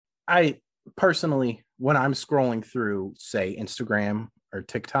I personally, when I'm scrolling through, say, Instagram or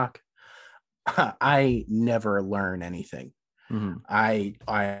TikTok, I never learn anything. Hmm.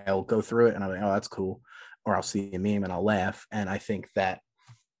 I'll go through it and I'm like, oh, that's cool. Or I'll see a meme and I'll laugh. And I think that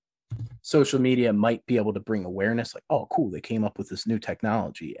social media might be able to bring awareness, like, oh, cool, they came up with this new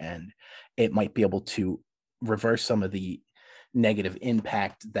technology, and it might be able to reverse some of the negative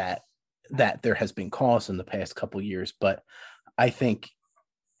impact that there has been caused in the past couple years. But I think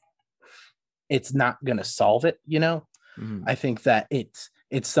it's not going to solve it. Hmm. I think that it's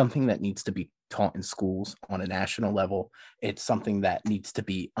something that needs to be taught in schools on a national level. It's something that needs to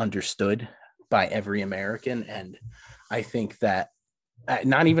be understood by every American, and I think that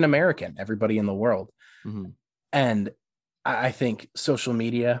not even American, everybody in the world. Hmm. And I think social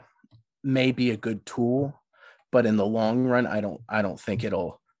media may be a good tool, but in the long run, I don't think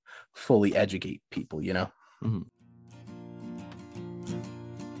it'll fully educate people. Hmm.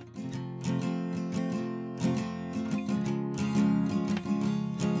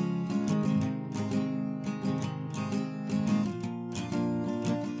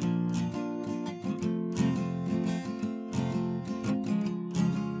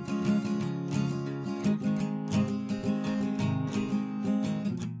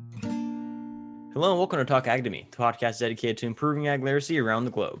 Hello and welcome to Talk Ag to Me, the podcast dedicated to improving ag literacy around the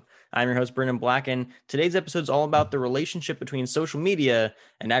globe. I'm your host, Brendan Black, and today's episode is all about the relationship between social media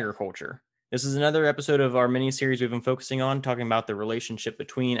and agriculture. This is another episode of our mini series we've been focusing on, talking about the relationship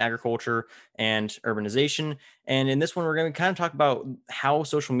between agriculture and urbanization. And in this one, we're going to kind of talk about how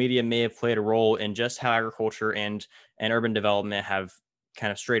social media may have played a role in just how agriculture and urban development have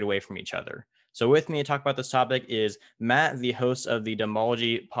kind of strayed away from each other. So with me to talk about this topic is Matt, the host of the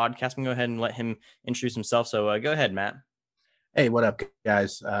Dumbology podcast. I'm going to go ahead and let him introduce himself. So go ahead, Matt. Hey, what up,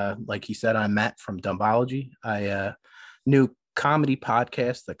 guys? Like he said, I'm Matt from Dumbology. New comedy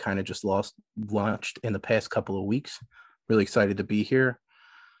podcast that kind of just launched in the past couple of weeks. Really excited to be here.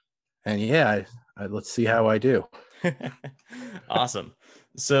 And yeah, let's see how I do. Awesome.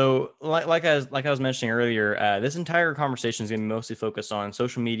 So, like I was mentioning earlier, this entire conversation is going to be mostly focused on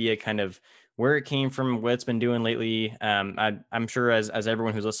social media, kind of where it came from, what it's been doing lately. I'm sure, as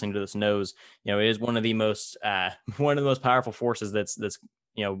everyone who's listening to this knows, it is one of the most one of the most powerful forces that's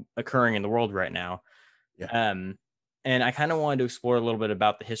occurring in the world right now. Yeah. Um, and I kind of wanted to explore a little bit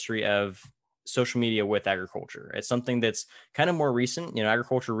about the history of social media with agriculture. It's something that's kind of more recent.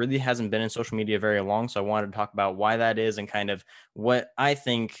 Agriculture really hasn't been in social media very long. So I wanted to talk about why that is and kind of what I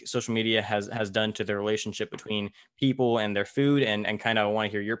think social media has done to the relationship between people and their food, and kind of want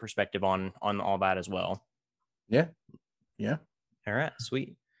to hear your perspective on all that as well. Yeah. Yeah. All right,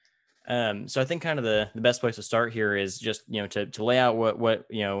 sweet. So I think kind of the best place to start here is just, to lay out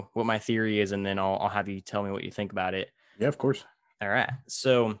what my theory is, and then I'll have you tell me what you think about it. Yeah, of course. All right.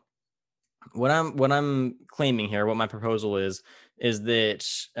 So what I'm claiming here, what my proposal is that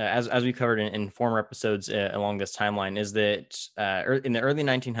as we covered in former episodes along this timeline, is that in the early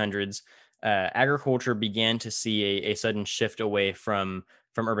 1900s, agriculture began to see a sudden shift away from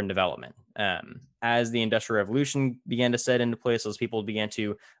urban development. As the Industrial Revolution began to set into place, as people began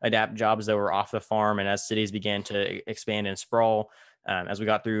to adapt jobs that were off the farm, and as cities began to expand and sprawl, as we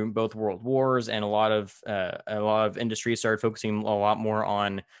got through both world wars, and a lot of industries started focusing a lot more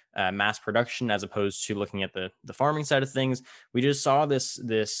on mass production as opposed to looking at the farming side of things. We just saw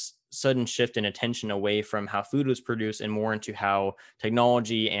this sudden shift in attention away from how food was produced and more into how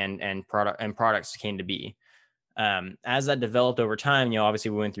technology and products came to be. As that developed over time, obviously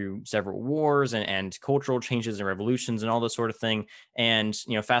we went through several wars and cultural changes and revolutions and all this sort of thing. And,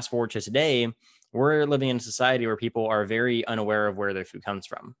 fast forward to today, we're living in a society where people are very unaware of where their food comes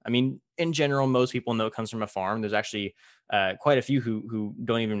from. I mean, in general, most people know it comes from a farm. There's actually quite a few who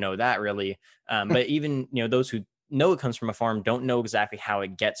don't even know that really. But even, those who know it comes from a farm don't know exactly how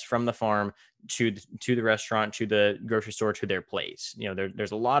it gets from the farm to the restaurant, to the grocery store, to their plate.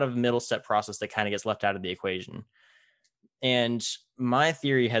 There's a lot of middle step process that kind of gets left out of the equation. And my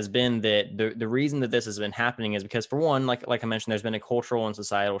theory has been that the reason that this has been happening is because, for one, like I mentioned, there's been a cultural and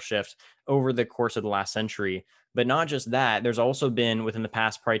societal shift over the course of the last century. But not just that, there's also been, within the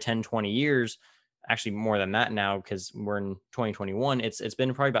past probably 10, 20 years, actually more than that now, because we're in 2021, it's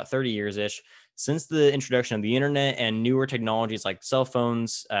been probably about 30 years ish since the introduction of the internet and newer technologies like cell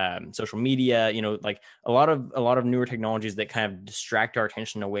phones, social media, like a lot of newer technologies that kind of distract our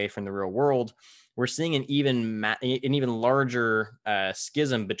attention away from the real world. We're seeing an even larger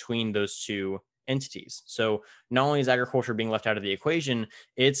schism between those two entities. So not only is agriculture being left out of the equation,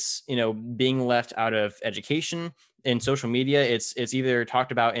 it's, being left out of education. In social media, it's either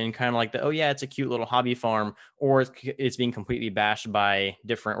talked about in kind of like the, oh yeah, it's a cute little hobby farm, or it's being completely bashed by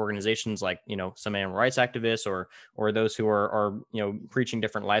different organizations like, some animal rights activists, or those who are preaching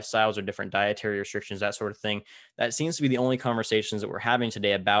different lifestyles or different dietary restrictions, that sort of thing. That seems to be the only conversations that we're having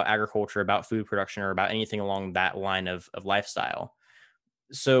today about agriculture, about food production, or about anything along that line of lifestyle.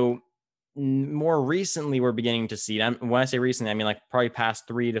 So more recently, we're beginning to see, and when I say recently, I mean like probably past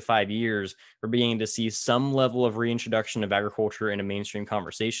 3 to 5 years, we're beginning to see some level of reintroduction of agriculture into mainstream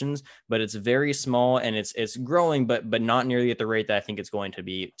conversations, but it's very small and it's growing, but not nearly at the rate that I think it's going to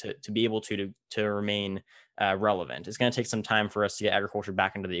be to be able to remain relevant. It's going to take some time for us to get agriculture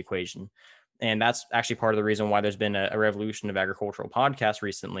back into the equation. And that's actually part of the reason why there's been a revolution of agricultural podcasts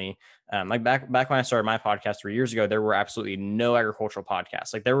recently. Like back when I started my podcast 3 years ago, there were absolutely no agricultural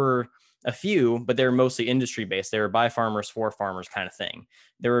podcasts. Like there were a few, but they were mostly industry based. They were by farmers for farmers kind of thing.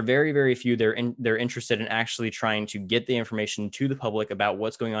 There were very, very few. They're interested in actually trying to get the information to the public about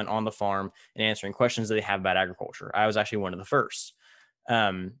what's going on the farm and answering questions that they have about agriculture. I was actually one of the first.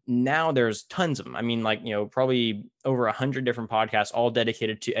 Now there's tons of them. I mean, like, probably over 100 different podcasts, all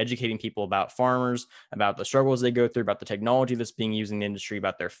dedicated to educating people about farmers, about the struggles they go through, about the technology that's being used in the industry,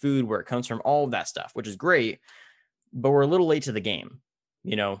 about their food, where it comes from, all of that stuff, which is great. But we're a little late to the game.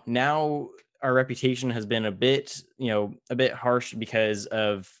 Now our reputation has been a bit harsh because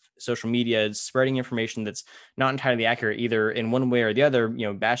of social media spreading information that's not entirely accurate, either in one way or the other,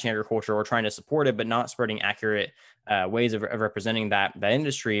 bashing agriculture or trying to support it, but not spreading accurate ways of representing that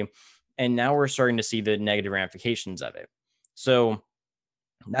industry. And now we're starting to see the negative ramifications of it. So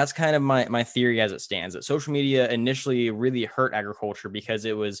that's kind of my theory as it stands, that social media initially really hurt agriculture because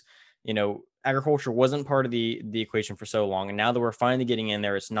it was, agriculture wasn't part of the equation for so long. And now that we're finally getting in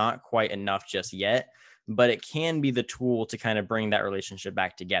there, it's not quite enough just yet, but it can be the tool to kind of bring that relationship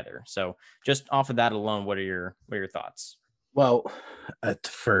back together. So just off of that alone, what are your thoughts? Well,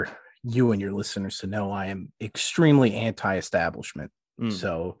 for you and your listeners to know, I am extremely anti-establishment.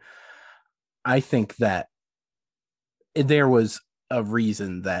 So I think that there was a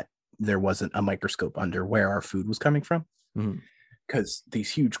reason that there wasn't a microscope under where our food was coming from. Because these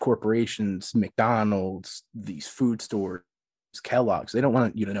huge corporations, McDonald's, these food stores, Kellogg's, they don't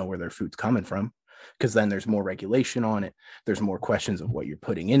want you to know where their food's coming from, because then there's more regulation on it. There's more questions of what you're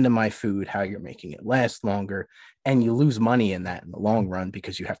putting into my food, how you're making it last longer, and you lose money in that in the long run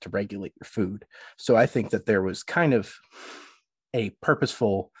because you have to regulate your food. So I think that there was kind of a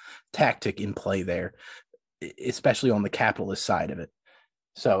purposeful tactic in play there, especially on the capitalist side of it.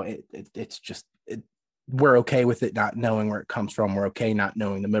 So it's just we're okay with it not knowing where it comes from. We're okay not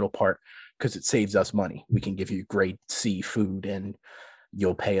knowing the middle part because it saves us money. We can give you grade C food and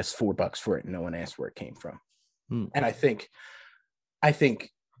you'll pay us $4 for it and no one asked where it came from. And I think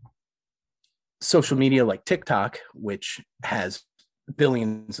social media like TikTok, which has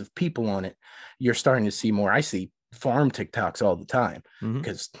billions of people on it, you're starting to see more. I see farm TikToks all the time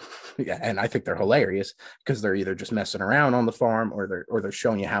because and I think they're hilarious because they're either just messing around on the farm or they're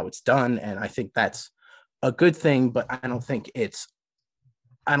showing you how it's done. And I think that's a good thing, but I don't think it's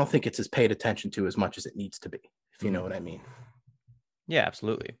as paid attention to as much as it needs to be, if you know what I mean. Yeah,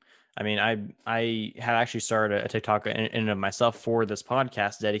 absolutely. I mean, I have actually started a TikTok in and of myself for this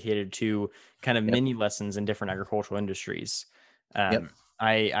podcast dedicated to kind of mini lessons in different agricultural industries.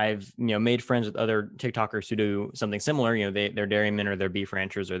 I've made friends with other TikTokers who do something similar. They're dairymen or they're beef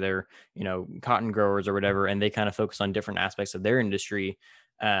ranchers or they're cotton growers or whatever, and they kind of focus on different aspects of their industry.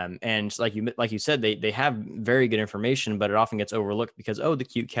 And like you said, they have very good information, but it often gets overlooked because the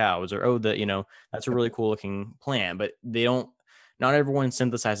cute cows or that's a really cool looking plant, but they don't. Not everyone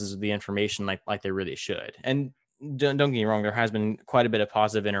synthesizes the information like they really should. And don't get me wrong, there has been quite a bit of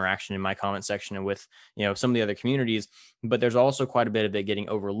positive interaction in my comment section and with some of the other communities, but there's also quite a bit of it getting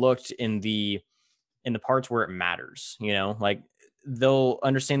overlooked in the parts where it matters. Like they'll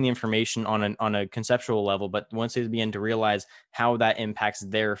understand the information on a conceptual level, but once they begin to realize how that impacts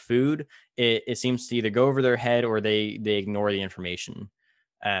their food, it seems to either go over their head or they ignore the information.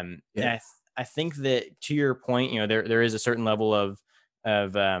 And I think that, to your point, there is a certain level of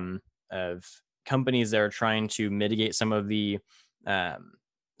companies that are trying to mitigate some of the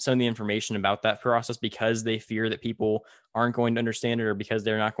information about that process because they fear that people aren't going to understand it or because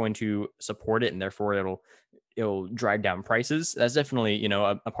they're not going to support it, and therefore it'll drive down prices. That's definitely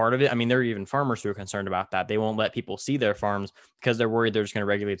a part of it. I mean, there are even farmers who are concerned about that. They won't let people see their farms because they're worried they're just going to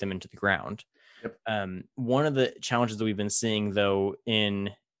regulate them into the ground. One of the challenges that we've been seeing, though, in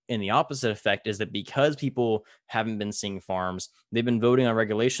in the opposite effect is that because people haven't been seeing farms, they've been voting on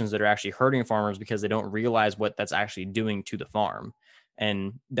regulations that are actually hurting farmers because they don't realize what that's actually doing to the farm.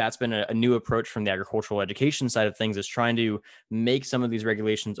 And that's been a new approach from the agricultural education side of things, is trying to make some of these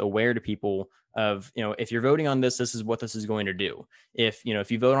regulations aware to people of, if you're voting on this, this is what this is going to do. If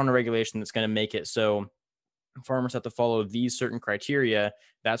you vote on a regulation that's going to make it so farmers have to follow these certain criteria,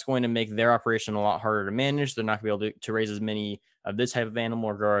 that's going to make their operation a lot harder to manage. They're not going to be able to raise as many of this type of animal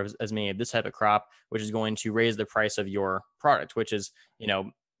or grow as many of this type of crop, which is going to raise the price of your product, which is,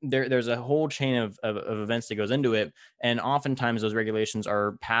 there's a whole chain of events that goes into it. And oftentimes those regulations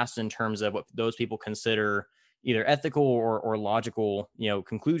are passed in terms of what those people consider either ethical or logical,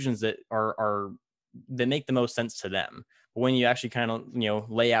 conclusions that are that make the most sense to them. But when you actually kind of,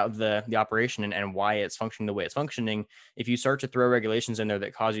 lay out the operation and why it's functioning the way it's functioning, if you start to throw regulations in there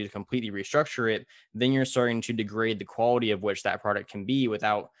that cause you to completely restructure it, then you're starting to degrade the quality of which that product can be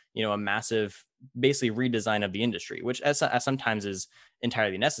without, a massive, basically redesign of the industry, which as sometimes is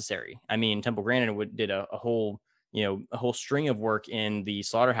entirely necessary. I mean, Temple Grandin did a whole string of work in the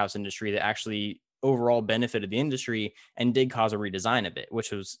slaughterhouse industry that actually overall benefited the industry and did cause a redesign of it,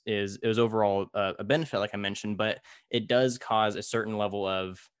 which was overall a benefit, like I mentioned, but it does cause a certain level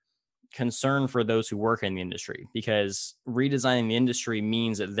of concern for those who work in the industry, because redesigning the industry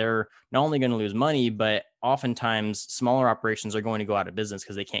means that they're not only going to lose money, but oftentimes smaller operations are going to go out of business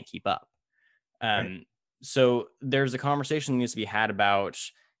because they can't keep up. Right. So there's a conversation that needs to be had about,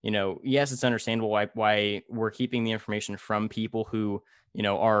 yes, it's understandable why we're keeping the information from people who,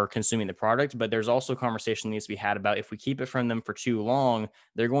 are consuming the product, but there's also a conversation that needs to be had about, if we keep it from them for too long,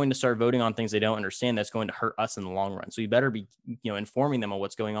 they're going to start voting on things they don't understand. That's going to hurt us in the long run. So you better be, informing them on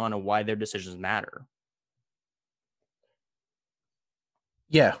what's going on and why their decisions matter.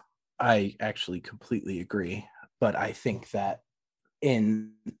 Yeah, I actually completely agree. But I think that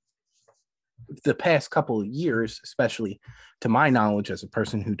in the past couple of years, especially to my knowledge, as a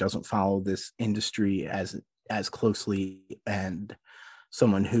person who doesn't follow this industry as closely, and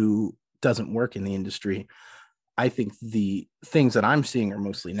someone who doesn't work in the industry, I think the things that I'm seeing are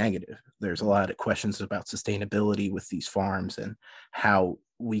mostly negative. There's a lot of questions about sustainability with these farms and how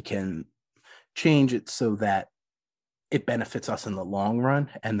we can change it so that it benefits us in the long run,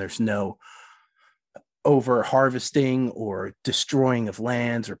 and there's no over harvesting or destroying of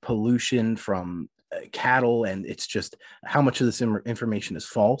lands or pollution from cattle. And it's just how much of this information is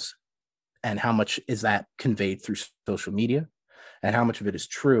false, and how much is that conveyed through social media, and how much of it is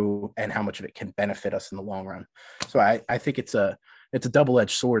true, and how much of it can benefit us in the long run. So I think it's a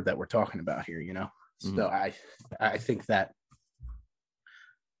double-edged sword that we're talking about here, Mm-hmm. So I think that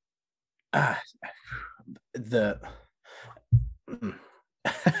the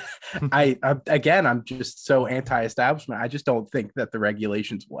I'm just so anti-establishment. I just don't think that the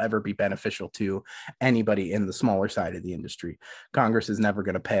regulations will ever be beneficial to anybody in the smaller side of the industry. Congress is never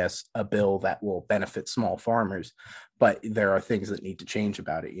going to pass a bill that will benefit small farmers, but there are things that need to change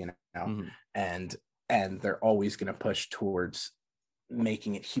about it, Mm-hmm. and they're always going to push towards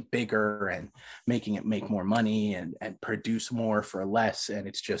making it bigger and making it make more money and produce more for less. And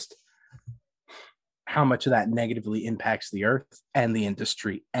it's just how much of that negatively impacts the earth and the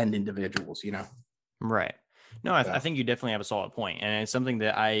industry and individuals, Right. No, I think you definitely have a solid point, and it's something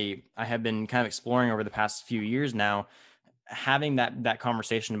that I have been kind of exploring over the past few years now, having that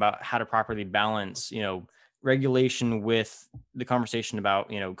conversation about how to properly balance, regulation with the conversation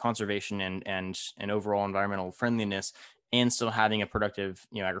about, conservation and overall environmental friendliness, and still having a productive,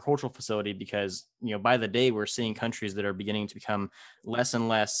 agricultural facility. Because, by the day, we're seeing countries that are beginning to become less and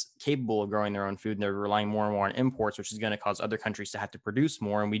less capable of growing their own food, and they're relying more and more on imports, which is going to cause other countries to have to produce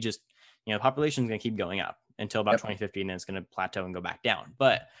more. And we just, the population is going to keep going up until about 2050, and then it's going to plateau and go back down.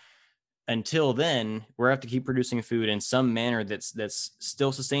 But until then, we're going to have to keep producing food in some manner that's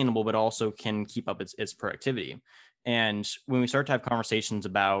still sustainable, but also can keep up its productivity. And when we start to have conversations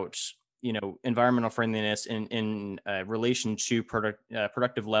about, environmental friendliness in relation to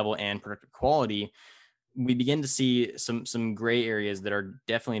productive level and productive quality, we begin to see some gray areas that are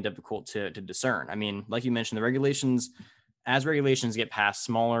definitely difficult to discern. I mean, like you mentioned, as regulations get passed,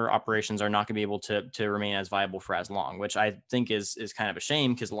 smaller operations are not going to be able to remain as viable for as long, which I think is kind of a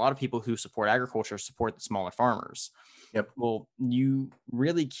shame, because a lot of people who support agriculture support the smaller farmers. Yep. Well, you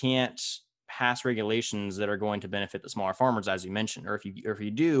really can't pass regulations that are going to benefit the smaller farmers, as you mentioned, or if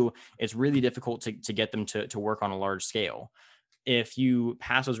you do, it's really difficult to get them to work on a large scale. If you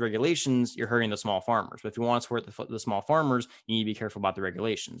pass those regulations, you're hurting the small farmers. But if you want to support the small farmers, you need to be careful about the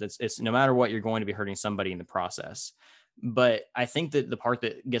regulations. It's no matter what, you're going to be hurting somebody in the process. But I think that the part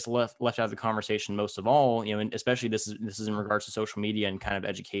that gets left out of the conversation most of all, and especially this is in regards to social media and kind of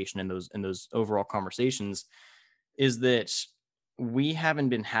education and those overall conversations, is that we haven't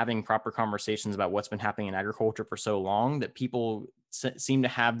been having proper conversations about what's been happening in agriculture for so long that people seem to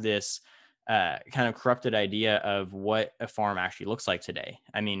have this kind of corrupted idea of what a farm actually looks like today.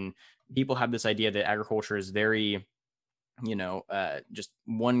 I mean, people have this idea that agriculture is very, just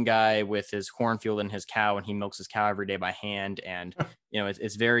one guy with his cornfield and his cow, and he milks his cow every day by hand. And,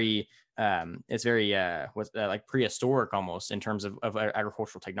 it's very, like prehistoric almost in terms of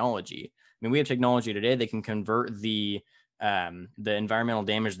agricultural technology. I mean, we have technology today that can convert the environmental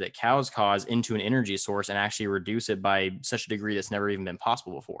damage that cows cause into an energy source and actually reduce it by such a degree that's never even been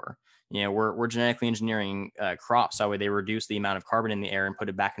possible before. We're genetically engineering crops that way they reduce the amount of carbon in the air and put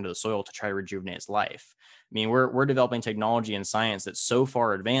it back into the soil to try to rejuvenate its life. I mean, we're developing technology and science that's so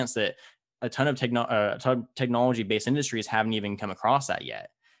far advanced that a ton of technology-based industries haven't even come across that yet.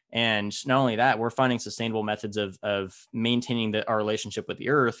 And not only that, we're finding sustainable methods of maintaining our relationship with the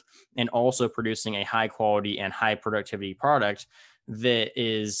earth and also producing a high quality and high productivity product that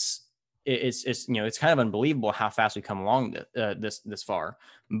is it's kind of unbelievable how fast we come along this far.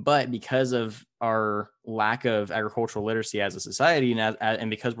 But because of our lack of agricultural literacy as a society, and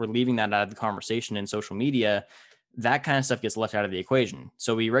because we're leaving that out of the conversation in social media, that kind of stuff gets left out of the equation.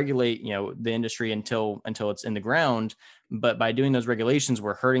 So we regulate, the industry until it's in the ground. But by doing those regulations,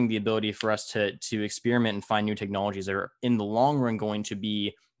 we're hurting the ability for us to experiment and find new technologies that are in the long run going to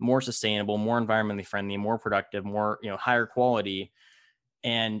be more sustainable, more environmentally friendly, more productive, more, higher quality.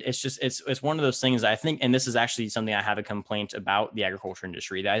 And it's one of those things I think, and this is actually something I have a complaint about the agriculture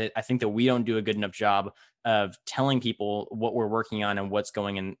industry, that I think that we don't do a good enough job of telling people what we're working on and what's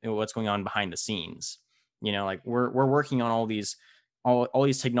going on behind the scenes. Like we're working on all these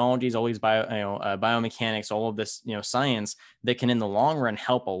technologies, all these biomechanics, all of this, science that can in the long run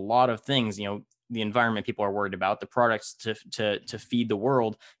help a lot of things. The environment people are worried about, the products to feed the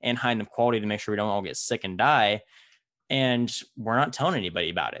world, and high enough quality to make sure we don't all get sick and die. And we're not telling anybody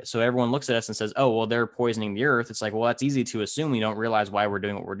about it. So everyone looks at us and says, oh, well, they're poisoning the earth. It's like, well, that's easy to assume. We don't realize why we're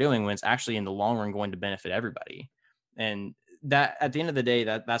doing what we're doing when it's actually in the long run going to benefit everybody. And that at the end of the day,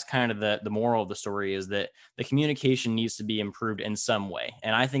 that's kind of the moral of the story, is that the communication needs to be improved in some way.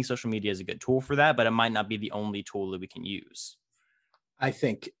 And I think social media is a good tool for that, but it might not be the only tool that we can use. I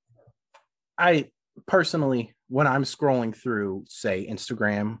think I personally, when I'm scrolling through, say,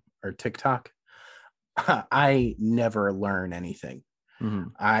 Instagram or TikTok, I never learn anything. Mm-hmm.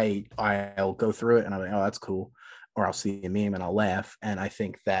 I'll go through it and I'm like, oh, that's cool. Or I'll see a meme and I'll laugh. And I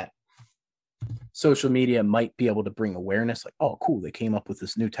think that social media might be able to bring awareness, like, oh, cool, they came up with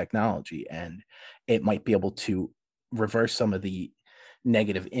this new technology, and it might be able to reverse some of the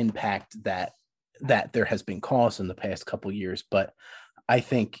negative impact that there has been caused in the past couple years. But I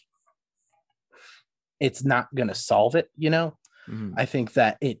think it's not going to solve it. Mm-hmm. I think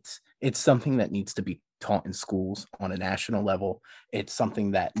that it's something that needs to be taught in schools on a national level. It's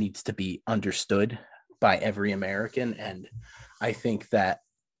something that needs to be understood by every American. And I think that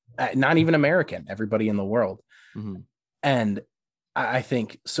not even American, everybody in the world. Mm-hmm. And I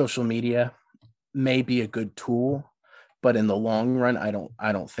think social media may be a good tool, but in the long run, I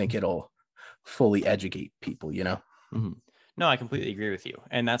don't think it'll fully educate people, Mm-hmm. No, I completely agree with you.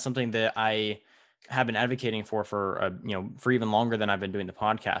 And that's something that I have been advocating for for even longer than I've been doing the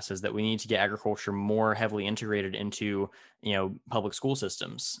podcast, is that we need to get agriculture more heavily integrated into, public school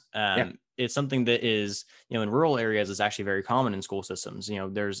systems. It's something that is, in rural areas is actually very common in school systems.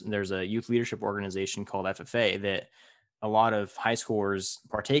 There's a youth leadership organization called FFA that a lot of high schoolers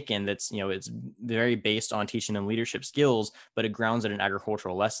partake in. That's, it's very based on teaching them leadership skills, but it grounds it in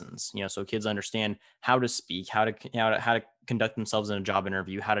agricultural lessons, so kids understand how to speak, how to conduct themselves in a job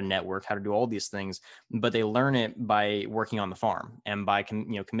interview, how to network, how to do all these things. But they learn it by working on the farm and by,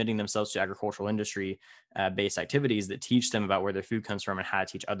 committing themselves to agricultural industry based activities that teach them about where their food comes from and how to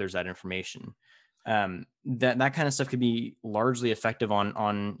teach others that information. That kind of stuff could be largely effective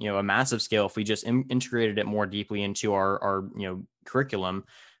on a massive scale if we just integrated it more deeply into our curriculum.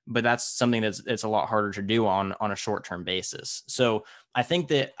 But that's something it's a lot harder to do on a short-term basis. So I think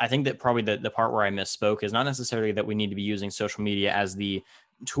that probably the part where I misspoke is not necessarily that we need to be using social media as the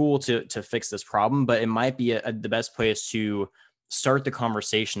tool to fix this problem, but it might be the best place to start the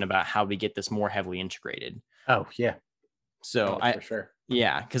conversation about how we get this more heavily integrated. Oh yeah. So for sure.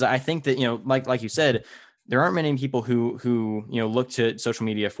 Yeah, because I think that, like you said, there aren't many people who look to social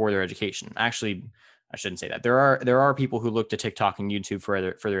media for their education. Actually, I shouldn't say that. There are people who look to TikTok and YouTube for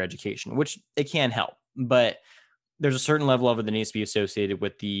their education, which it can help, but there's a certain level of it that needs to be associated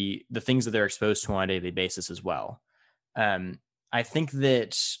with the things that they're exposed to on a daily basis as well. I think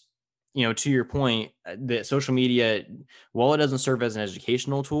that, to your point, that social media, while it doesn't serve as an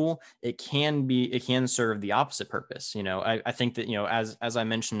educational tool, it can serve the opposite purpose. I think that, as I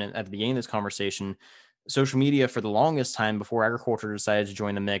mentioned at the beginning of this conversation, social media for the longest time before agriculture decided to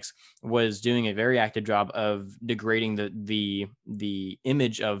join the mix was doing a very active job of degrading the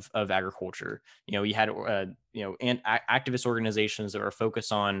image of agriculture. You had and activist organizations that were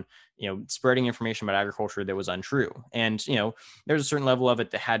focused on spreading information about agriculture that was untrue. And there's a certain level of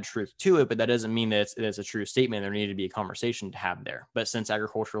it that had truth to it, but that doesn't mean that it's a true statement. There needed to be a conversation to have there. But since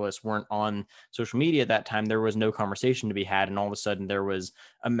agriculturalists weren't on social media at that time, there was no conversation to be had, and all of a sudden there was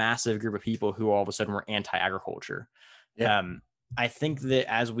a massive group of people who all of a sudden were anti-agriculture. Yeah. I think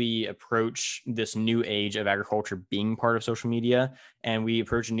that as we approach this new age of agriculture being part of social media, and we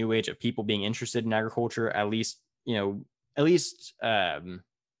approach a new age of people being interested in agriculture, at least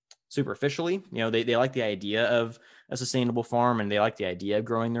superficially, they like the idea of a sustainable farm, and they like the idea of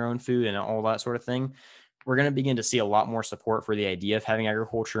growing their own food and all that sort of thing. We're going to begin to see a lot more support for the idea of having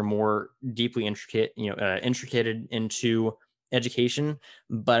agriculture more deeply intricated into education,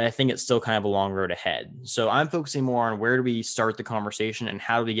 but I think it's still kind of a long road ahead. So I'm focusing more on where do we start the conversation and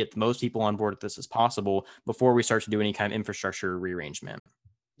how do we get the most people on board with this as possible before we start to do any kind of infrastructure rearrangement.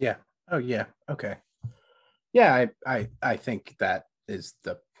 Yeah. Oh yeah. Okay. Yeah. I think that is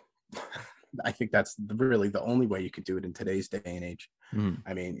I think that's really the only way you could do it in today's day and age.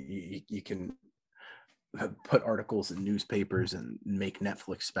 I mean, you can put articles in newspapers and make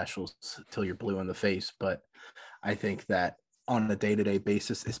Netflix specials till you're blue in the face. But I think that on a day-to-day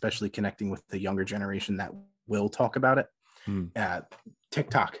basis, especially connecting with the younger generation that will talk about it,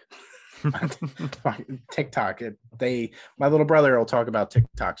 TikTok. TikTok. My little brother will talk about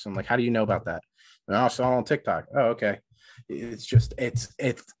TikTok. So I'm like, how do you know about that? And I saw it on TikTok. Oh, okay. It's just it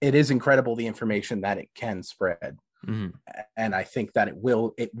is incredible the information that it can spread. And I think that it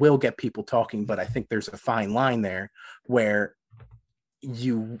will get people talking, but I think there's a fine line there where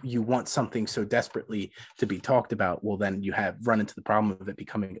you want something so desperately to be talked about. Well, then you have run into the problem of it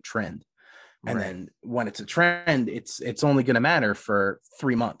becoming a trend. And then when it's a trend, it's only going to matter for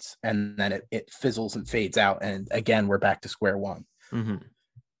 3 months, and then it fizzles and fades out. And again, we're back to square one.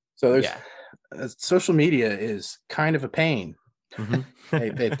 So there's social media is kind of a pain.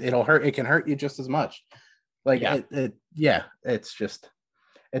 It'll hurt. It can hurt you just as much. Like, it's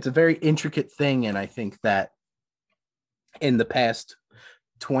a very intricate thing. And I think that in the past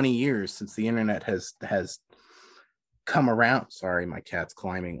 20 years since the internet has come around, sorry, my cat's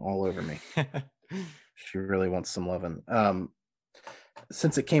climbing all over me. She really wants some loving.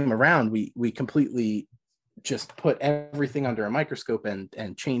 Since it came around, we completely just put everything under a microscope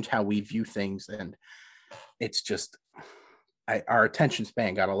and change how we view things. And it's just, our attention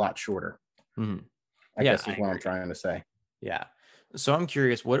span got a lot shorter. I guess is what I'm trying to say. Yeah. So I'm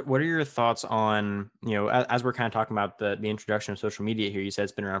curious, what are your thoughts on, as we're kind of talking about the introduction of social media here? You said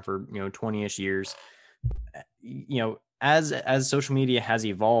it's been around for 20-ish years. As social media has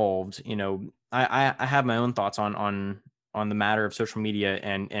evolved, I have my own thoughts on the matter of social media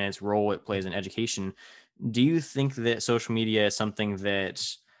and its role it plays in education. Do you think that social media is something that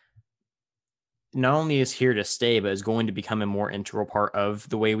not only is here to stay, but is going to become a more integral part of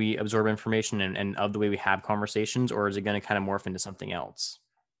the way we absorb information and of the way we have conversations, or is it going to kind of morph into something else?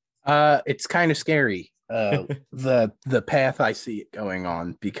 It's kind of scary, the path I see it going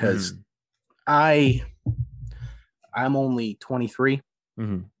on, because I'm only 23.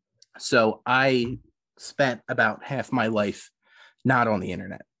 So I spent about half my life not on the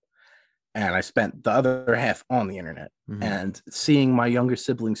internet, and I spent the other half on the internet. And seeing my younger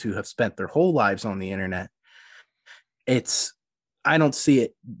siblings who have spent their whole lives on the internet, I don't see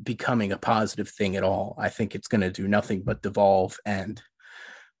it becoming a positive thing at all. I think it's going to do nothing but devolve and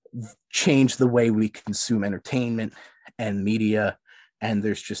change the way we consume entertainment and media. And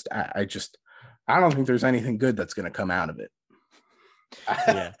there's just, I don't think there's anything good that's going to come out of it.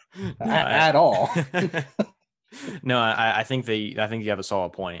 At all. No, I think you have a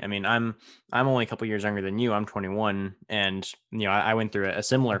solid point. I mean, I'm only a couple years younger than you. I'm 21, and I went through a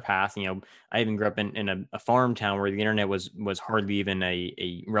similar path. I even grew up in a farm town where the internet was hardly even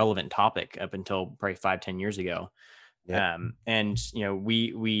a relevant topic up until probably 5-10 years ago. And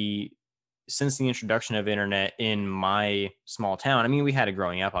we since the introduction of internet in my small town, I mean, we had it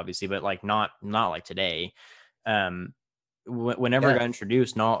growing up, obviously, but like not like today. Whenever it got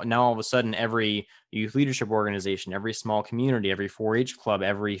introduced, now all of a sudden, every youth leadership organization, every small community, every 4-H club,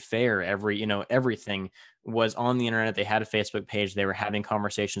 every fair, everything was on the internet. They had a Facebook page. They were having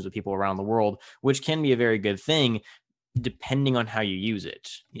conversations with people around the world, which can be a very good thing, depending on how you use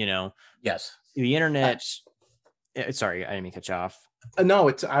it. Yes. The internet Sorry, I didn't mean to cut you off. No,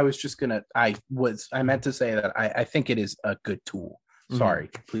 it's. I meant to say that I think it is a good tool. Mhm. Sorry,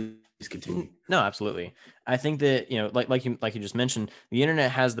 please continue. No, absolutely. I think that, like you just mentioned, the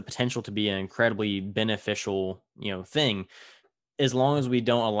internet has the potential to be an incredibly beneficial, thing, as long as we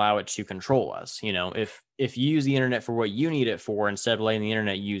don't allow it to control us. If you use the internet for what you need it for instead of letting the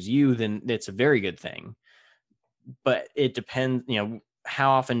internet use you, then it's a very good thing. But it depends,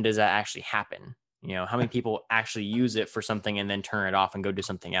 how often does that actually happen? How many people actually use it for something and then turn it off and go do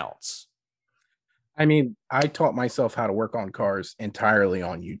something else? I mean, I taught myself how to work on cars entirely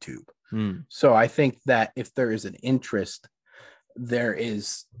on YouTube. Hmm. So I think that if there is an interest, there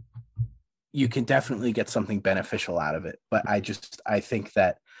is you can definitely get something beneficial out of it. But I think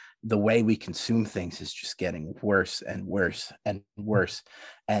that the way we consume things is just getting worse and worse and worse.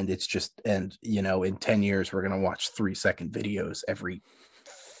 And it's just, and in 10 years, we're going to watch 3-second videos every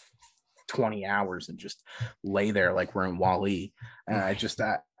 20 hours and just lay there like we're in Wall-E. And I just,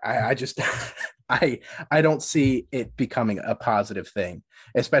 I don't see it becoming a positive thing,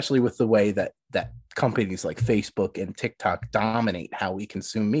 especially with the way that companies like Facebook and TikTok dominate how we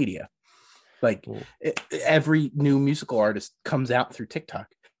consume media. Like Cool. every new musical artist comes out through TikTok.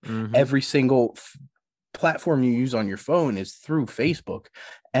 Mm-hmm. Every single platform you use on your phone is through Facebook,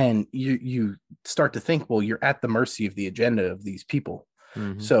 and you start to think, well, you're at the mercy of the agenda of these people.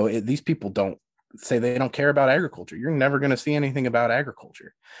 Mm-hmm. So these people don't say they don't care about agriculture. You're never going to see anything about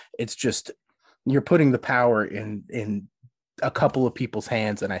agriculture. It's just you're putting the power in a couple of people's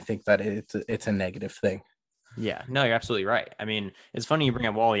hands, and I think that it's a negative thing. Yeah, no, you're absolutely right. I mean, it's funny you bring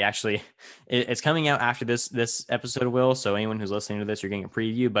up Wall-E. Actually, it's coming out after this episode, Will. So anyone who's listening to this, you're getting a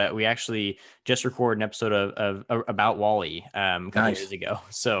preview. But we actually just recorded an episode of about Wall-E a couple Nice. years ago.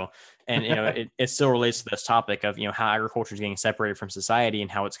 So, and it still relates to this topic of how agriculture is getting separated from society and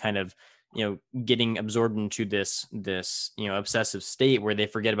how it's kind of getting absorbed into this obsessive state where they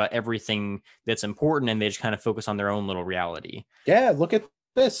forget about everything that's important and they just kind of focus on their own little reality. Yeah, look at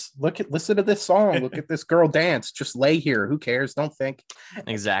this. Listen to this song. Look at this girl dance. Just lay here. Who cares? Don't think.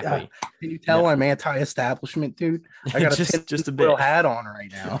 Exactly. Can you No, tell I'm anti-establishment, dude? I got a just a bit. tinfoil hat on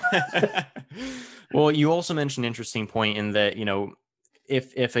right now. Well, you also mentioned an interesting point in that,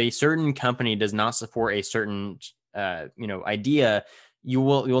 if a certain company does not support a certain idea,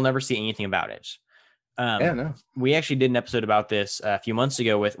 you'll never see anything about it. Yeah, no. We actually did an episode about this a few months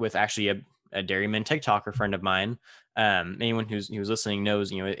ago with actually a dairyman TikToker friend of mine. Anyone who's listening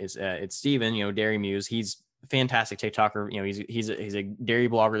knows, it's Steven, Dairy Muse. He's a fantastic TikToker. He's a dairy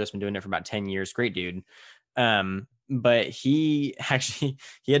blogger that's been doing it for about 10 years. Great dude. But he had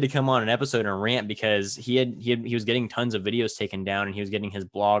to come on an episode and rant because he was getting tons of videos taken down and he was getting his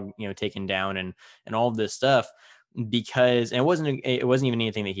blog, taken down and all of this stuff because, and it wasn't even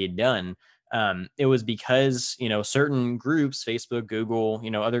anything that he had done. It was because, certain groups, Facebook, Google,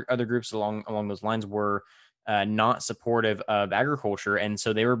 other groups along those lines were not supportive of agriculture. And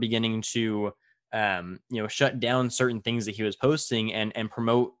so they were beginning to, shut down certain things that he was posting and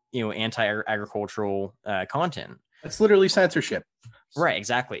promote, anti-agricultural content. That's literally censorship. Right.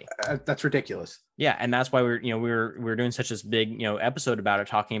 Exactly. That's ridiculous. Yeah, and that's why we're doing such this big episode about it,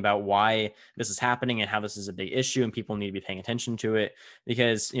 talking about why this is happening and how this is a big issue and people need to be paying attention to it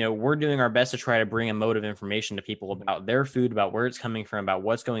because we're doing our best to try to bring a mode of information to people about their food, about where it's coming from, about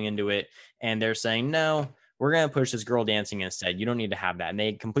what's going into it, and they're saying no, we're gonna push this girl dancing instead. You don't need to have that, and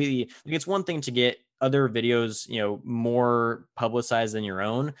they completely it's one thing to get other videos more publicized than your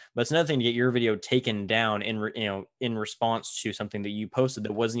own, but it's another thing to get your video taken down in response to something that you posted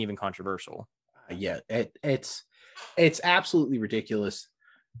that wasn't even controversial. Yeah, it's absolutely ridiculous,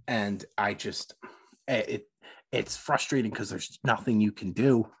 and I just it's frustrating because there's nothing you can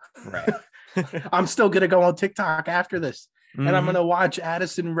do. Right. I'm still gonna go on TikTok after this, and I'm Mm-hmm. gonna watch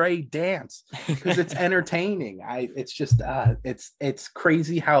Addison Rae dance because it's entertaining. It's just it's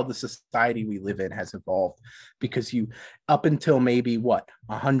crazy how the society we live in has evolved. Because you up until maybe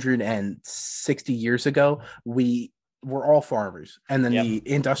 160 years ago, we're all farmers, and then Yep. the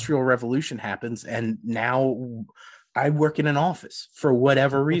industrial revolution happens, and now I work in an office for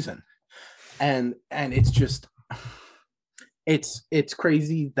whatever reason, and it's just it's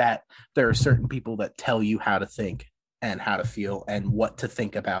crazy that there are certain people that tell you how to think and how to feel and what to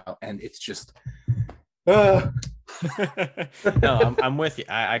think about, and it's just No, I'm with you.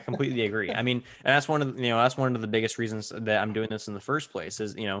 I completely agree. I mean, and that's one of the biggest reasons that I'm doing this in the first place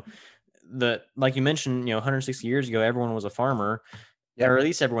is like you mentioned, 160 years ago, everyone was a farmer, or at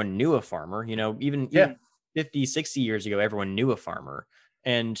least everyone knew a farmer. Even 50, 60 years ago, everyone knew a farmer,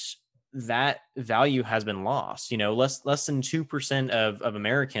 and that value has been lost. Less than 2% of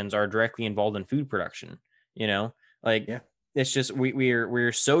Americans are directly involved in food production. Like, Yeah. it's just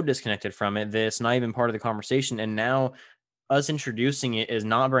we're so disconnected from it that it's not even part of the conversation. And now us introducing it is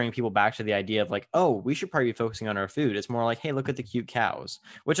not bringing people back to the idea of like, oh, we should probably be focusing on our food. It's more like, hey, look at the cute cows,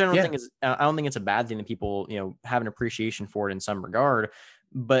 which Yeah. I don't think it's a bad thing that people, have an appreciation for it in some regard.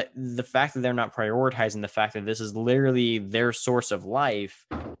 But the fact that they're not prioritizing the fact that this is literally their source of life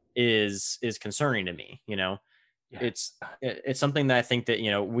is concerning to me. Yeah. It's something that I think that,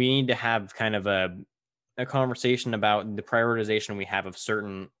 we need to have kind of a conversation about the prioritization we have of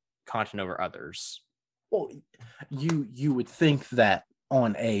certain content over others. Well, you would think that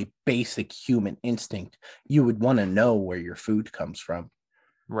on a basic human instinct, you would want to know where your food comes from.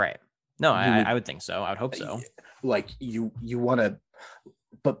 Right. No, You I would would think so. I would hope so. like you want to,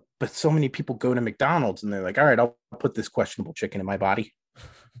 but so many people go to McDonald's and they're like, all right, I'll put this questionable chicken in my body.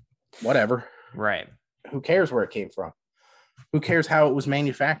 Whatever. Right. Who cares where it came from? Who cares how it was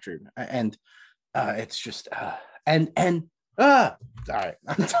manufactured? And it's just all right.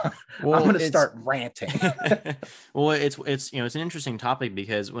 Well, I'm gonna start ranting. well, it's an interesting topic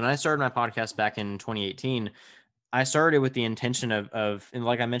because when I started my podcast back in 2018, I started with the intention of and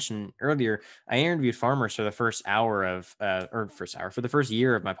like I mentioned earlier, I interviewed farmers for the first hour of or first hour for the first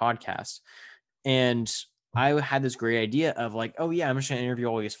year of my podcast. And I had this great idea of like, oh yeah, I'm just gonna interview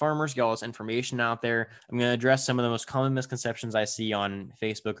all these farmers, get all this information out there. I'm gonna address some of the most common misconceptions I see on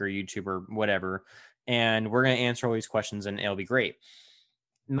Facebook or YouTube or whatever, and we're gonna answer all these questions, and it'll be great.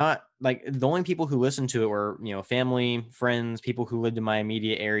 Not like the only people who listened to it were family, friends, people who lived in my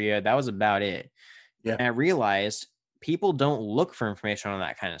immediate area. That was about it. Yeah. And I realized people don't look for information on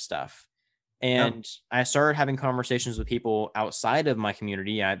that kind of stuff. No. And I started having conversations with people outside of my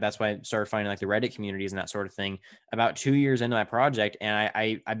community. That's why I started finding like the Reddit communities and that sort of thing about 2 years into my project. And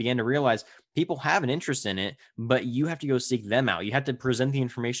I began to realize people have an interest in it, but you have to go seek them out. You have to present the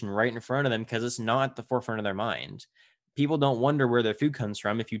information right in front of them because it's not at the forefront of their mind. People don't wonder where their food comes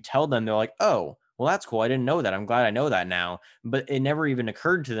from. If you tell them, they're like, oh, well, that's cool. I didn't know that. I'm glad I know that now. But it never even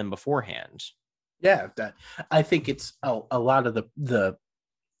occurred to them beforehand. Yeah, that I think it's a lot of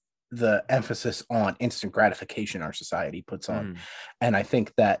the emphasis on instant gratification our society puts on. Mm. And I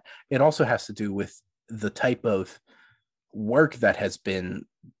think that it also has to do with the type of work that has been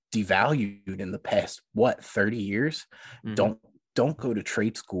devalued in the past 30 years. Mm-hmm. Don't go to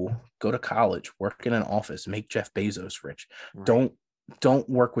trade school, go to college, work in an office, make Jeff Bezos rich. Right. Don't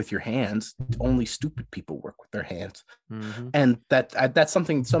work with your hands. Only stupid people work with their hands. Mm-hmm. And that's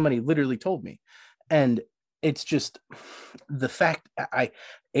something somebody literally told me. And it's just the fact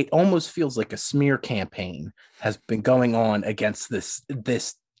it almost feels like a smear campaign has been going on against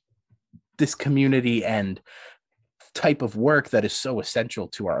this community and type of work that is so essential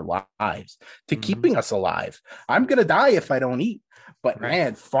to our lives, to Mm-hmm. keeping us alive. I'm gonna die if I don't eat, but Right.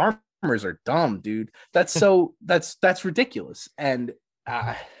 man, farmers are dumb, dude. That's that's ridiculous. And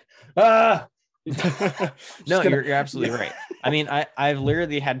No, gonna, you're absolutely right. I mean, I've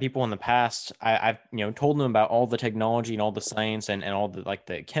literally had people in the past. I've told them about all the technology and all the science and all the like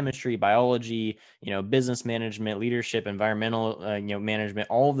the chemistry, biology, business management, leadership, environmental, management,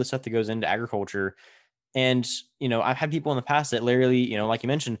 all of the stuff that goes into agriculture. And I've had people in the past that literally, like you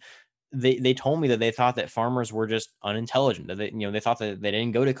mentioned, they told me that they thought that farmers were just unintelligent, that they thought that they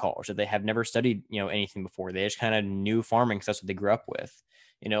didn't go to college, that they have never studied anything before. They just kind of knew farming because that's what they grew up with.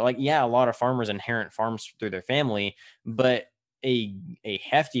 Like, yeah, a lot of farmers inherit farms through their family, but a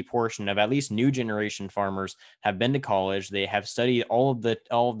hefty portion of at least new generation farmers have been to college. They have studied all of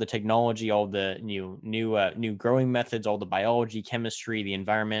the technology, all the new growing methods, all the biology, chemistry, the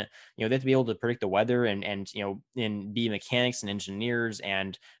environment. They have to be able to predict the weather and be mechanics and engineers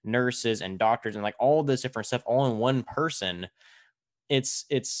and nurses and doctors and like all this different stuff all in one person. It's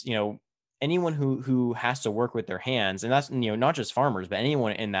anyone who has to work with their hands, and that's not just farmers, but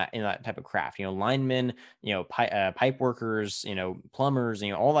anyone in that type of craft, linemen, pipe workers, plumbers,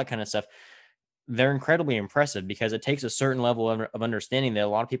 all that kind of stuff. They're incredibly impressive because it takes a certain level of understanding that a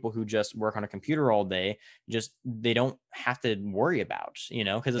lot of people who just work on a computer all day they don't have to worry about,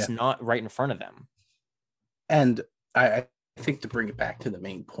 because it's yeah. not right in front of them. And I think to bring it back to the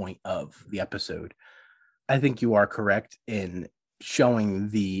main point of the episode, I think you are correct in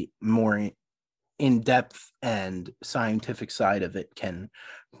showing the more in-depth and scientific side of it can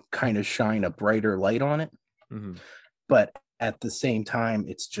kind of shine a brighter light on it. Mm-hmm. But at the same time,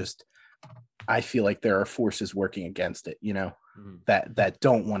 it's just, I feel like there are forces working against it, Mm-hmm. that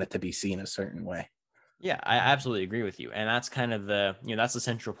don't want it to be seen a certain way. Yeah, I absolutely agree with you. And that's kind of that's the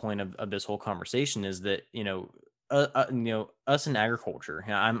central point of this whole conversation is that, us in agriculture.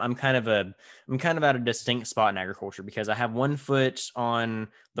 I'm kind of at a distinct spot in agriculture because I have one foot on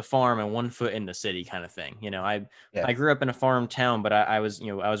the farm and one foot in the city kind of thing. Yeah. I grew up in a farm town, but I was,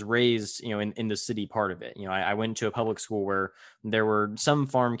 I was raised, in the city part of it. I went to a public school where there were some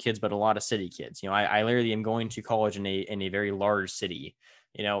farm kids, but a lot of city kids. I literally am going to college in a very large city.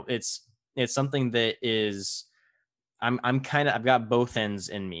 It's something that is, I've got both ends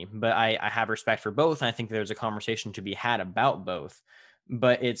in me, but I have respect for both. And I think there's a conversation to be had about both.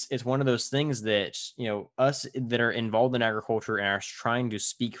 But it's one of those things that, us that are involved in agriculture and are trying to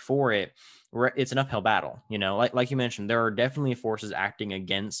speak for it, it's an uphill battle. Like you mentioned, there are definitely forces acting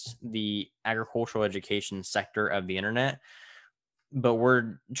against the agricultural education sector of the internet, but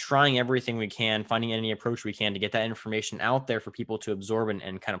we're trying everything we can, finding any approach we can to get that information out there for people to absorb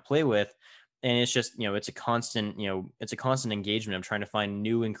and kind of play with. And it's just, it's a constant, it's a constant engagement of trying to find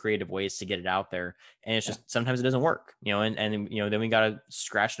new and creative ways to get it out there. And it's just, sometimes it doesn't work, and then we got to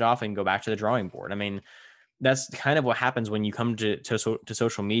scratch it off and go back to the drawing board. I mean, that's kind of what happens when you come to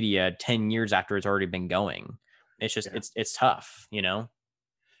social media 10 years after it's already been going. It's just, it's tough,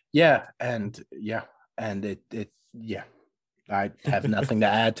 Yeah. And I have nothing to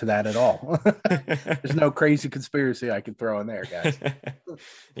add to that at all. There's no crazy conspiracy I could throw in there, guys.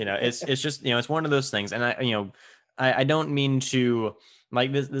 It's just, it's one of those things. And I don't mean to,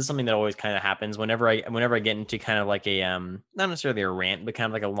 like, this is something that always kind of happens whenever I get into kind of like a, not necessarily a rant, but kind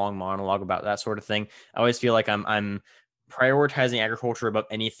of like a long monologue about that sort of thing. I always feel like I'm prioritizing agriculture above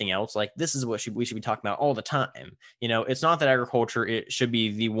anything else. Like, this is what we should be talking about all the time. It's not that agriculture, it should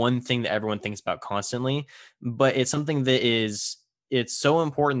be the one thing that everyone thinks about constantly, but it's something that it's so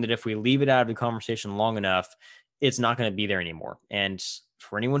important that if we leave it out of the conversation long enough, it's not going to be there anymore. And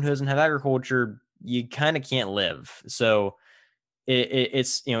for anyone who doesn't have agriculture, you kind of can't live. So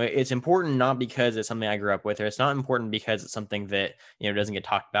it's important, not because it's something I grew up with, or it's not important because it's something that doesn't get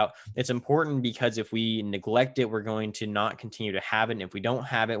talked about. It's important because if we neglect it, we're going to not continue to have it, and if we don't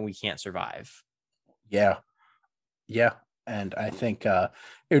have it, we can't survive. Yeah And I think it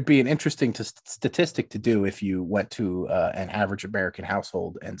would be an interesting statistic to do if you went to an average American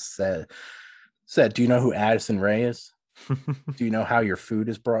household and said, do you know who Addison Rae is? Do you know how your food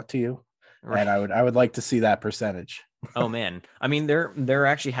is brought to you? Right. And I would like to see that percentage. Oh man, I mean, there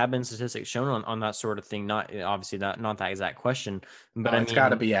actually have been statistics shown on that sort of thing. Not obviously not that exact question, but it's got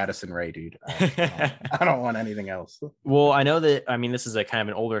to be Addison Rae, dude. I don't want anything else. Well, I know that. I mean, this is a kind of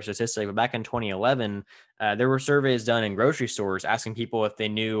an older statistic, but back in 2011, there were surveys done in grocery stores asking people if they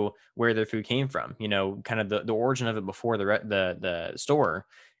knew where their food came from. Kind of the origin of it before the store,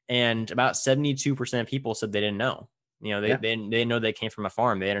 and about 72% of people said they didn't know. They didn't know they came from a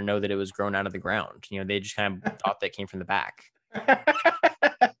farm. They didn't know that it was grown out of the ground. They just kind of thought that came from the back.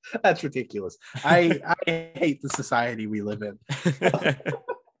 That's ridiculous. I hate the society we live in.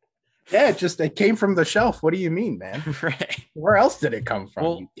 Yeah, it came from the shelf. What do you mean, man? Right. Where else did it come from?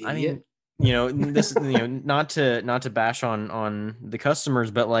 Well, I mean, this not to bash on the customers,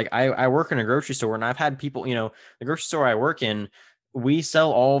 but like I work in a grocery store, and I've had people, the grocery store I work in, we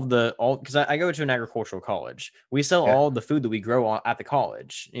sell because I go to an agricultural college. We sell all the food that we grow at the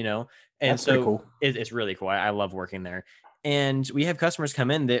college, and that's so cool. It's really cool. I love working there. And we have customers come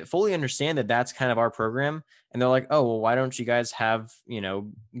in that fully understand that that's kind of our program. And they're like, oh, well, why don't you guys have,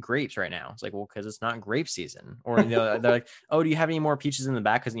 grapes right now? It's like, well, because it's not grape season. Or they're like, oh, do you have any more peaches in the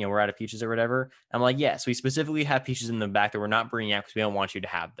back? Because, we're out of peaches or whatever. I'm like, yes, we specifically have peaches in the back that we're not bringing out because we don't want you to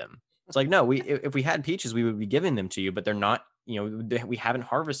have them. It's like, no, if we had peaches, we would be giving them to you, but they're not, we haven't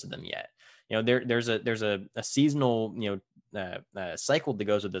harvested them yet. There's a seasonal, cycle that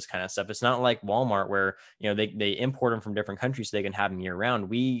goes with this kind of stuff. It's not like Walmart where, they import them from different countries so they can have them year round.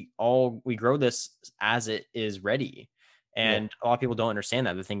 We grow this as it is ready. And a lot of people don't understand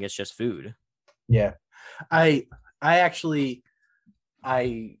that. They think it's just food. Yeah. I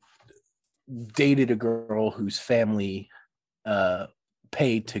dated a girl whose family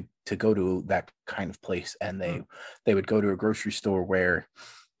paid to go to that kind of place, and they would go to a grocery store where,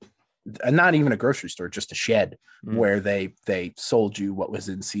 not even a grocery store, just a shed where they sold you what was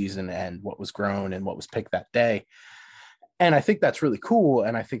in season and what was grown and what was picked that day. And I think that's really cool.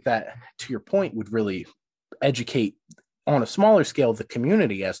 And I think that, to your point, would really educate on a smaller scale the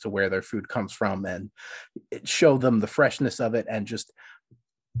community as to where their food comes from, and show them the freshness of it and just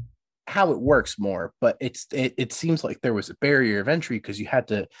how it works more. But it seems like there was a barrier of entry because you had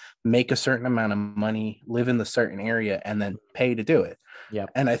to make a certain amount of money, live in the certain area, and then pay to do it. Yeah.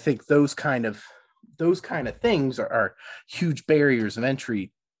 And I think those kind of things are huge barriers of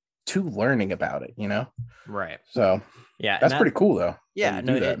entry to learning about it, Right. So Yeah. And that's pretty cool though, that yeah, you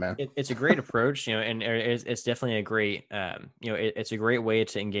no, do that, man. it's a great approach, and it's definitely a great, it's a great way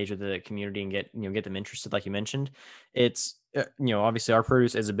to engage with the community and get them interested, like you mentioned. It's, obviously our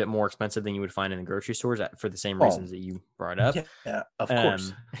produce is a bit more expensive than you would find in the grocery stores for the same Oh, reasons that you brought up. yeah, of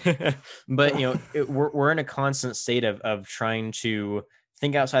course. But we're in a constant state of trying to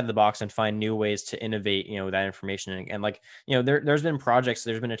think outside the box and find new ways to innovate, that information. And like, there's been projects,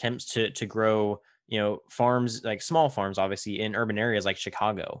 there's been attempts to grow, farms, like small farms, obviously in urban areas like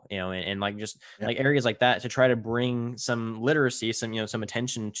Chicago, and like just Yeah, like areas like that, to try to bring some literacy, some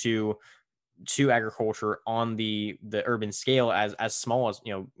attention to agriculture on the urban scale, as small as,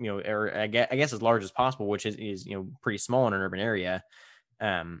 or I guess as large as possible, which is pretty small in an urban area.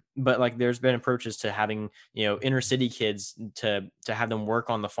 But like there's been approaches to having, inner city kids to have them work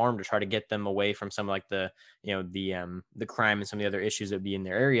on the farm to try to get them away from some like the crime and some of the other issues that would be in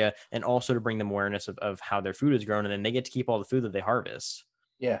their area, and also to bring them awareness of how their food is grown, and then they get to keep all the food that they harvest.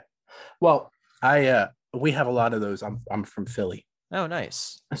 yeah. Well, I we have a lot of those. I'm from Philly. Oh,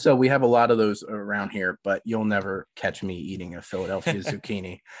 nice. So we have a lot of those around here, but you'll never catch me eating a Philadelphia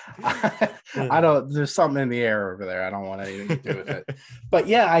zucchini. I don't, there's something in the air over there. I don't want anything to do with it. But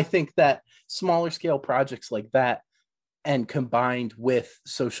yeah, I think that smaller scale projects like that, and combined with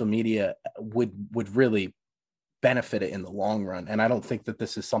social media, would really benefit it in the long run. And I don't think that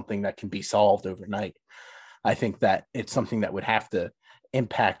this is something that can be solved overnight. I think that it's something that would have to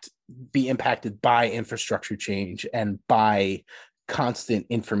be impacted by infrastructure change and by constant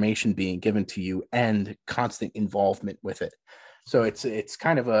information being given to you and constant involvement with it. So it's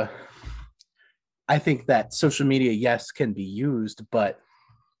kind of I think that social media, yes, can be used, but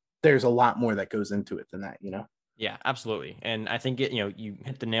there's a lot more that goes into it than that, Yeah, absolutely. And I think you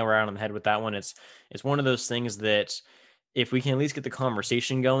hit the nail right on the head with that one. It's one of those things that if we can at least get the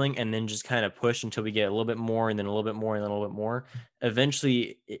conversation going, and then just kind of push until we get a little bit more, and then a little bit more, and then a little bit more,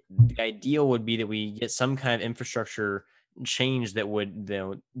 eventually the ideal would be that we get some kind of infrastructure change that would,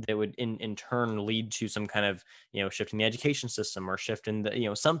 in turn lead to some kind of, shift in the education system, or shift in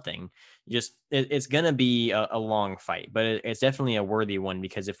the, something. Just it's going to be a long fight, but it's definitely a worthy one,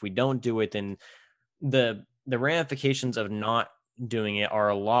 because if we don't do it, then the ramifications of not doing it are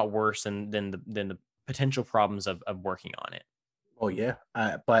a lot worse than the potential problems of working on it. Oh yeah,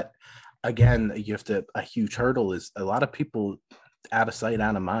 but again, a huge hurdle is a lot of people out of sight,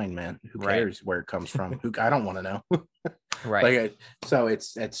 out of mind, man. Who Right. cares where it comes from? I don't want to know. Right. Like, so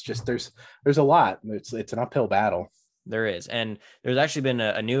it's just there's a lot. It's an uphill battle. There is. And there's actually been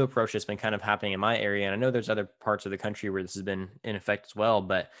a new approach that's been kind of happening in my area. And I know there's other parts of the country where this has been in effect as well,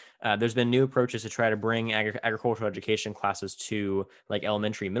 but there's been new approaches to try to bring agricultural education classes to like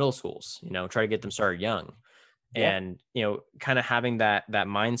elementary, middle schools, try to get them started young. Yeah. And, kind of having that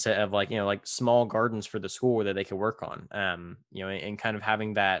mindset of like, like small gardens for the school that they could work on, and kind of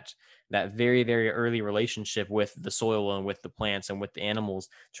having that very, very early relationship with the soil and with the plants and with the animals,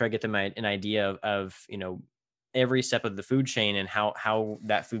 try to get them an idea of every step of the food chain, and how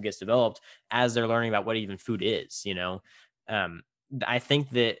that food gets developed as they're learning about what even food is. I think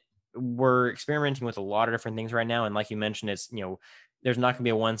that we're experimenting with a lot of different things right now, and like you mentioned, it's there's not going to be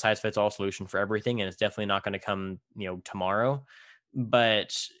a one size fits all solution for everything, and it's definitely not going to come tomorrow.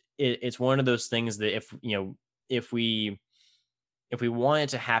 But it's one of those things that if we want it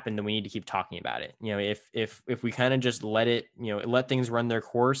to happen, then we need to keep talking about it. If we kind of just let things run their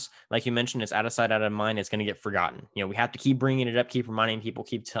course, like you mentioned, it's out of sight, out of mind. It's going to get forgotten. We have to keep bringing it up, keep reminding people,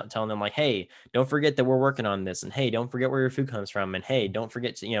 keep telling them like, hey, don't forget that we're working on this, and hey, don't forget where your food comes from, and hey, don't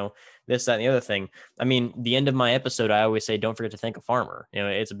forget to this, that, and the other thing. I mean, the end of my episode, I always say, don't forget to thank a farmer.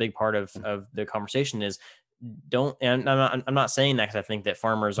 It's a big part of the conversation is, don't, and I'm not saying that because I think that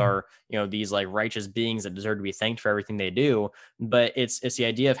farmers are these like righteous beings that deserve to be thanked for everything they do, but it's the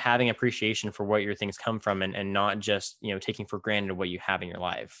idea of having appreciation for what your things come from, and not just taking for granted what you have in your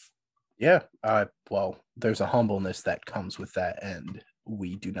life. Yeah. Well, there's a humbleness that comes with that, and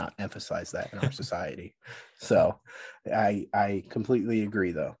we do not emphasize that in our society. So I completely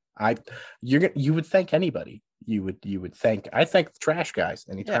agree though. You would thank anybody. You would thank, I thank the trash guys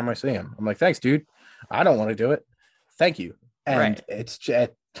anytime I see him. I'm like, thanks, dude. I don't want to do it. Thank you. And Right. it's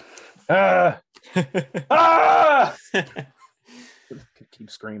just keep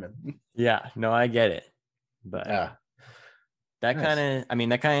screaming. Yeah, no, I get it. But that nice. kind of,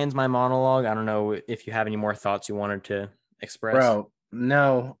 that kind of ends my monologue. I don't know if you have any more thoughts you wanted to express. Bro,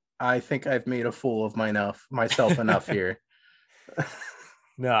 no, I think I've made a fool of myself enough here.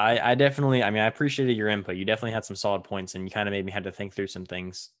 No, I definitely, I appreciated your input. You definitely had some solid points, and you kind of made me have to think through some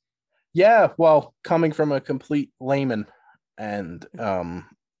things. Yeah, well, coming from a complete layman and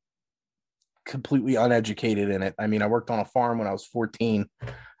completely uneducated in it. I mean, I worked on a farm when I was 14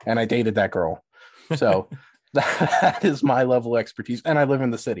 and I dated that girl. So that is my level of expertise. And I live in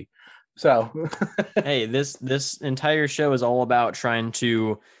the city. So hey, this entire show is all about trying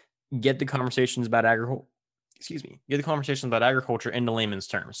to get the conversations about agriculture. Get the conversations about agriculture into layman's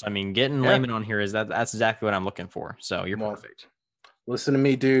terms. I mean, getting layman on here that's exactly what I'm looking for. So you're perfect. Listen to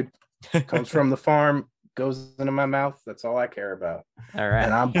me, dude. Comes from the farm, goes into my mouth. That's all I care about. All right.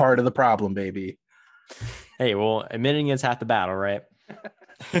 And I'm part of the problem, baby. Hey, well, admitting is half the battle, right?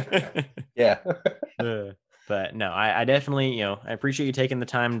 Yeah. But no, I definitely, I appreciate you taking the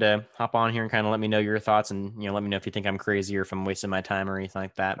time to hop on here and kind of let me know your thoughts and, let me know if you think I'm crazy or if I'm wasting my time or anything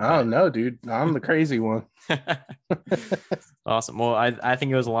like that. Oh, no, dude. I'm the crazy one. Awesome. Well, I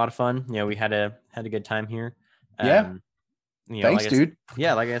think it was a lot of fun. We had a good time here. Yeah. Thanks, dude.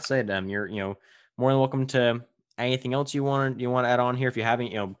 Like I said, you're, more than welcome to anything else you want to add on here. If you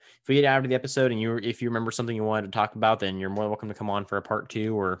haven't, if we get out of the episode and if you remember something you wanted to talk about, then you're more than welcome to come on for a part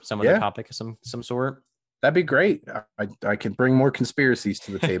 2 or some other topic of some sort. That'd be great. I could bring more conspiracies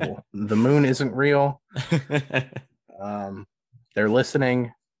to the table. The moon isn't real. They're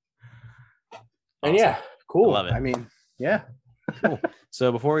listening. Awesome. And yeah, cool. I love it. I mean, yeah. Cool.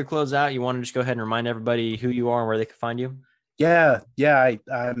 So before we close out, you want to just go ahead and remind everybody who you are and where they can find you? Yeah.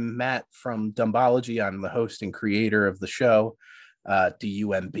 I'm Matt from Dumbology. I'm the host and creator of the show,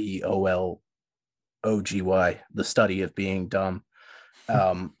 DUMBOLOGY, the study of being dumb.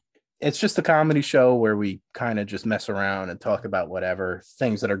 It's just a comedy show where we kind of just mess around and talk about whatever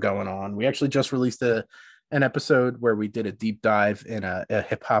things that are going on. We actually just released an episode where we did a deep dive in a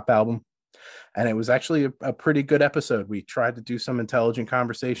hip hop album. And it was actually a pretty good episode. We tried to do some intelligent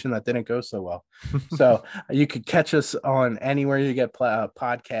conversation that didn't go so well. So you could catch us on anywhere you get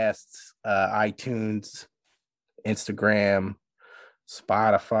podcasts, iTunes, Instagram,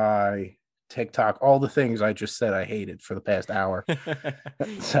 Spotify, TikTok, all the things I just said I hated for the past hour.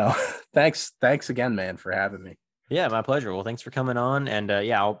 So thanks again, man, for having me. Yeah, my pleasure. Well, thanks for coming on. And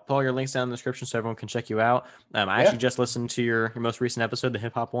I'll put all your links down in the description so everyone can check you out. I actually just listened to your most recent episode, the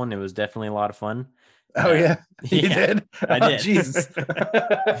hip hop one. It was definitely a lot of fun. Oh, yeah. You did? I did. Jesus.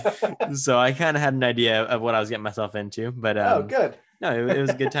 So I kind of had an idea of what I was getting myself into. But good. No, it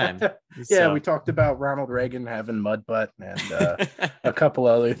was a good time. Yeah, we talked about Ronald Reagan having mud butt and a couple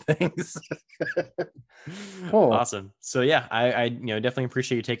other things. Cool. Awesome. So yeah, I definitely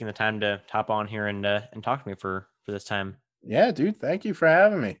appreciate you taking the time to hop on here and talk to me for this time. Yeah, dude. Thank you for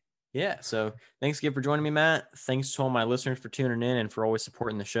having me. Yeah. So thanks again for joining me, Matt. Thanks to all my listeners for tuning in and for always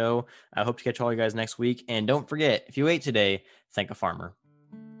supporting the show. I hope to catch all you guys next week. And don't forget, if you ate today, thank a farmer.